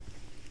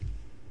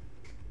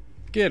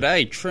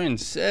G'day,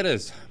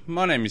 trendsetters.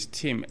 My name is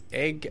Tim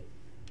Egg,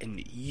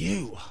 and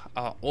you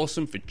are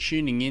awesome for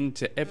tuning in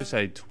to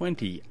episode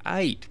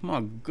 28.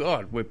 My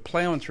God, we're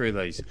plowing through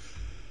these.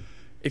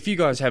 If you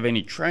guys have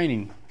any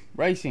training,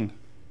 racing,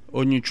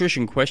 or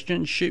nutrition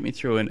questions, shoot me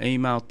through an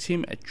email,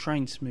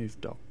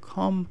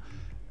 tim@trainsmooth.com,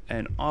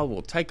 and I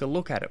will take a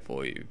look at it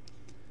for you.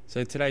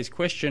 So today's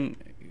question,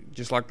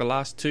 just like the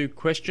last two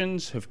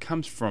questions,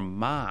 comes from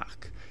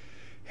Mark.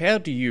 How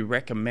do you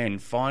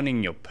recommend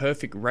finding your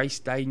perfect race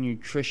day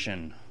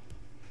nutrition?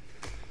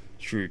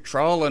 Through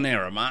trial and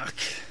error, Mark.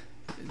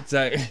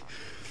 So,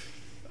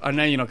 I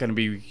know you're not going to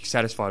be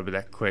satisfied with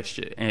that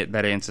question,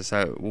 that answer,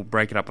 so we'll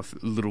break it up a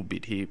little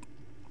bit here.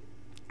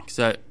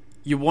 So,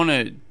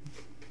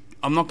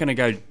 I'm not going to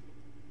go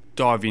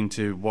dive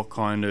into what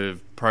kind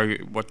of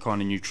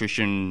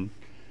nutrition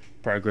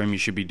program you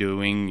should be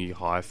doing, you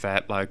high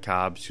fat, low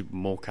carbs,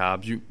 more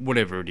carbs,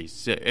 whatever it is.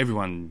 So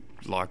everyone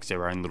likes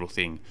their own little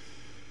thing.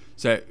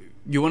 So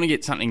you want to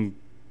get something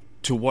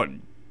to what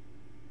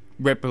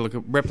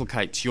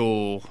replicates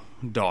your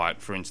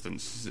diet, for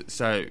instance.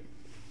 So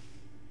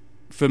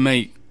for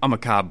me, I'm a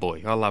carb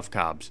boy. I love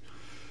carbs.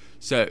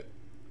 So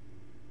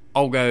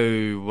I'll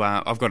go,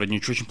 I've got a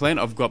nutrition plan.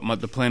 I've got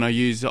the plan I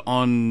use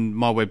on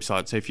my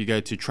website. So if you go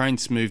to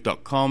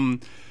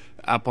trainsmooth.com,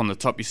 up on the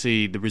top you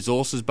see the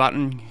resources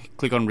button.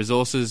 Click on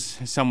resources.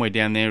 Somewhere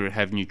down there it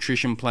have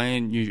nutrition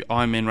plan,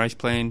 Ironman race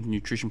plan,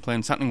 nutrition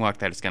plan, something like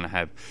that it's going to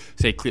have.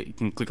 So you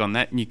can click on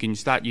that and you can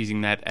start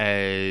using that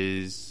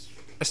as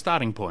a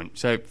starting point.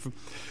 So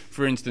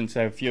for instance,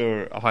 if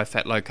you're a high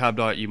fat, low carb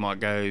diet, you might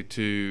go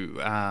to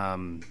a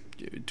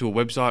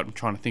website. I'm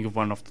trying to think of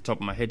one off the top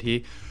of my head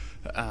here.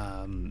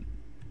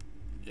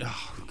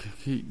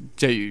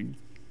 So you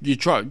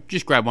try,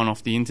 just grab one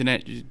off the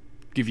internet,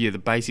 give you the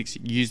basics,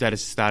 use that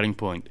as a starting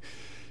point.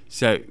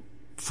 So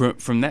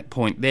from that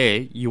point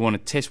there, you want to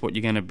test what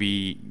you're going to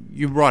be,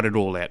 you write it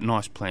all out,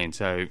 nice plan.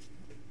 So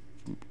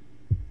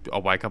I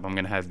wake up, I'm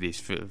going to have this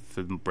for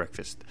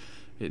breakfast.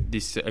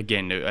 This,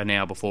 again, an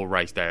hour before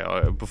race day,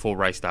 before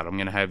race start, I'm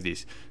going to have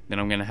this. Then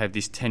I'm going to have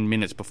this 10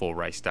 minutes before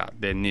race start.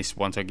 Then this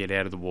once I get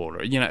out of the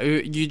water.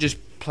 You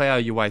just plow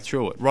your way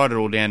through it. Write it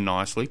all down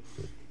nicely.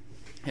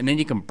 And then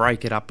you can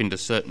break it up into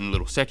certain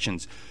little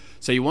sections.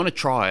 So you want to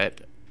try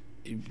it.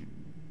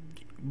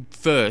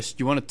 First,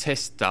 you want to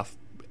test stuff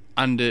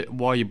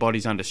while your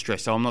body's under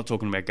stress. So I'm not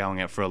talking about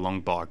going out for a long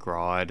bike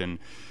ride and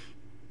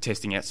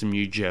testing out some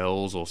new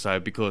gels or so,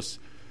 because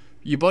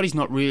your body's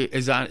not really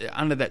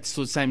under that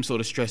same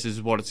sort of stress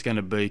as what it's going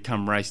to be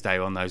come race day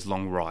on those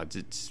long rides.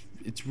 It's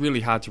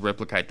really hard to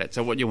replicate that.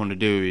 So what you want to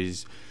do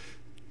is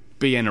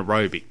be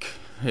anaerobic.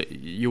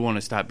 You want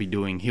to start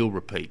doing hill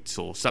repeats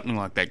or something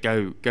like that.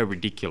 Go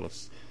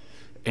ridiculous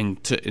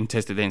and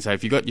test it then. So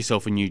if you got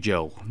yourself a new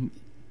gel,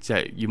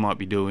 so you might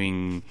be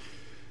doing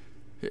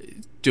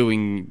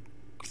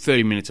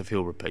 30 minutes of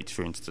hill repeats,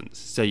 for instance.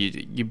 So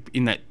you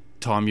in that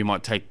time you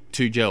might take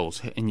 2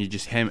 gels and you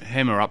just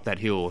hammer up that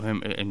hill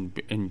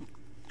and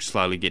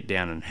slowly get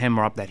down, and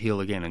hammer up that hill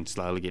again and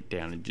slowly get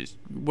down, and just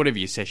whatever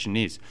your session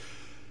is.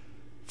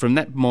 From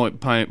that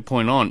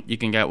point on, you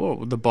can go,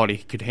 well, the body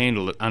could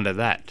handle it under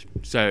that.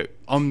 So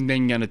I'm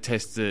then going to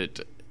test it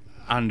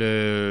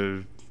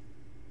under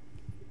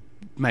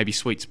maybe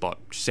sweet spot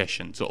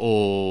sessions,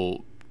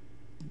 or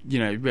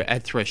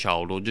at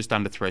threshold or just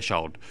under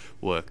threshold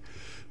work,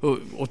 or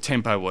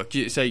tempo work.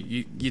 So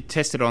you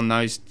test it on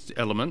those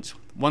elements.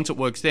 Once it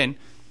works, then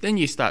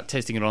you start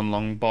testing it on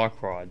long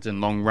bike rides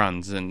and long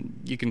runs, and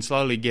you can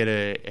slowly get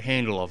a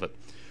handle of it.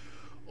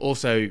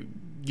 Also,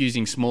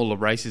 using smaller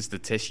races to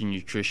test your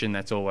nutrition,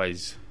 that's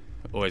always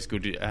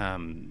good.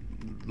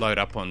 Load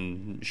up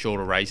on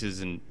shorter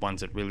races and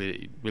ones that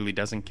really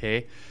doesn't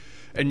care,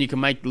 and you can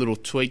make little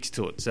tweaks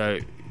to it. So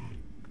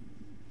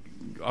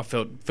I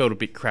felt a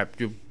bit crap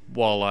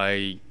while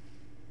I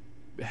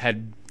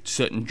had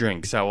certain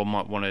drinks, so I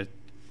might want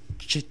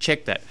to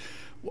check that.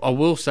 I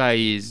will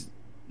say is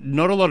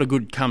not a lot of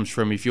good comes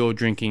from if you're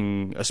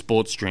drinking a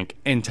sports drink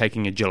and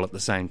taking a gel at the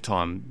same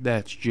time.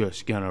 That's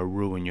just going to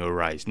ruin your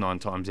race 9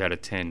 times out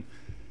of 10.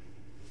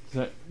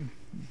 So,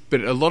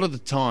 but a lot of the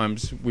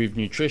times with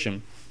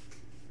nutrition,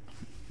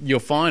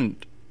 you'll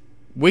find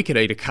we could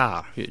eat a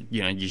car.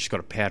 You just got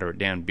to powder it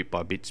down bit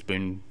by bit,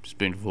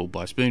 spoonful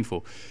by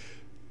spoonful.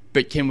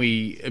 But can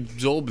we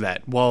absorb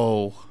that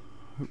while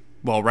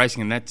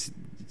racing? And that's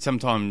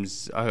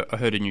sometimes I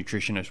heard a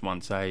nutritionist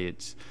once say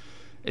it's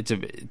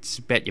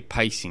about your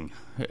pacing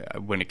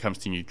when it comes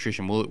to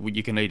nutrition. Well,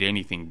 you can eat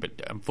anything, but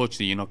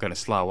unfortunately you're not going to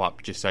slow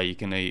up just so you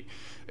can eat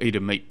a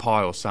meat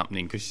pie or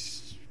something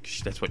because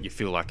that's what you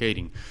feel like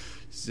eating.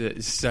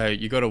 So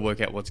you got to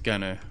work out what's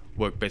going to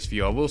work best for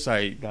you. I will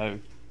say though,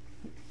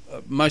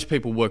 most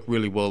people work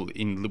really well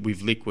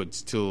with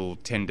liquids till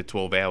 10 to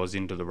 12 hours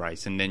into the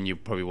race, and then you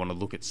probably want to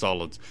look at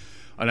solids.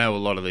 I know a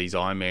lot of these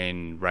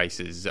Ironman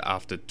races,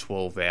 after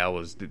 12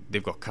 hours,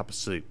 they've got cup of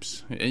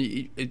soups.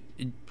 They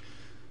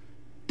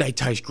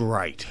taste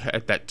great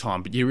at that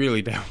time, but you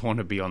really don't want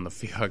to be on the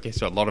field. I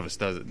guess a lot of us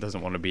doesn't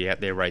want to be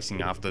out there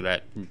racing after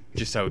that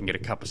just so we can get a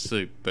cup of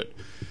soup. But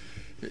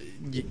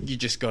you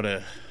just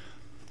gotta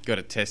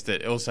test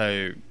it.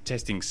 Also,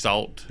 testing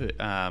salt.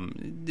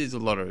 There's a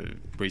lot of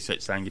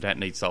research saying you don't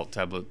need salt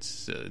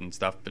tablets and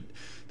stuff, but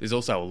there's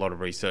also a lot of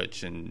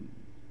research and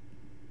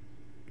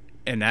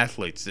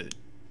athletes that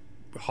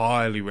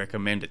highly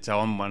recommend it. So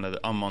I'm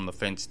on the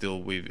fence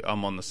still.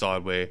 I'm on the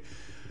side where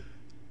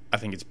I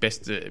think it's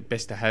best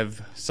to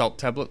have salt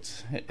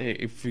tablets,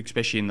 if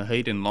especially in the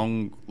heat and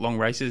long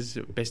races.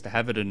 Best to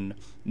have it and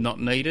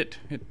not need it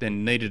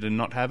than need it and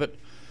not have it.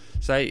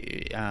 So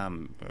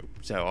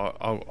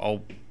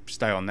I'll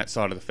stay on that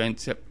side of the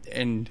fence,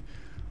 and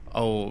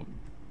I'm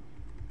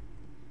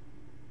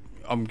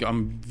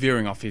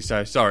veering off here.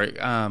 So sorry.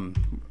 Grab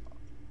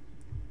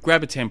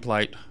a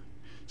template.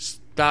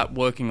 Start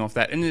working off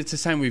that, and it's the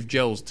same with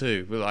gels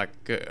too. Like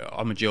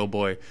I'm a gel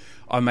boy.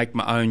 I make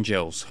my own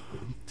gels.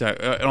 So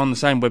on the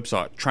same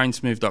website,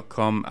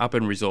 trainsmooth.com, up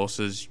in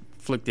resources,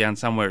 flick down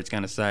somewhere, it's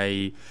going to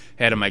say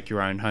how to make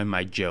your own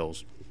homemade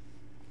gels.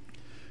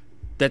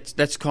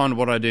 That's kind of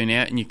what I do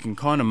now, and you can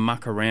kind of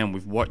muck around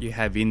with what you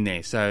have in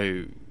there.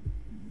 So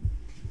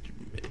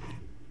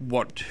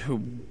what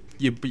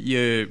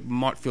you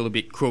might feel a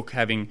bit crook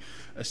having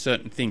a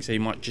certain thing, so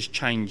you might just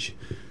change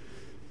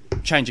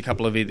a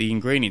couple of the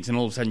ingredients, and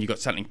all of a sudden you've got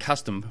something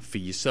custom for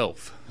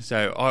yourself.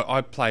 So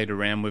I played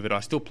around with it. I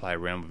still play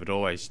around with it,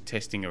 always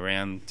testing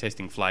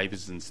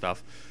flavours and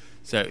stuff.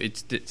 So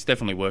it's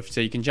definitely worth it.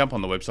 So you can jump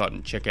on the website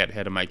and check out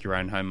how to make your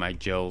own homemade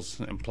gels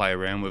and play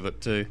around with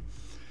it too.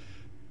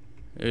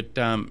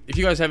 If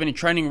you guys have any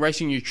training,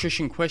 racing,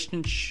 nutrition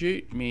questions,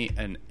 shoot me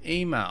an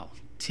email,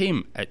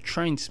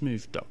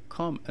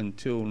 tim@trainsmooth.com.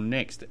 Until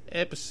next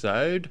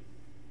episode,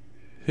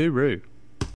 hooroo.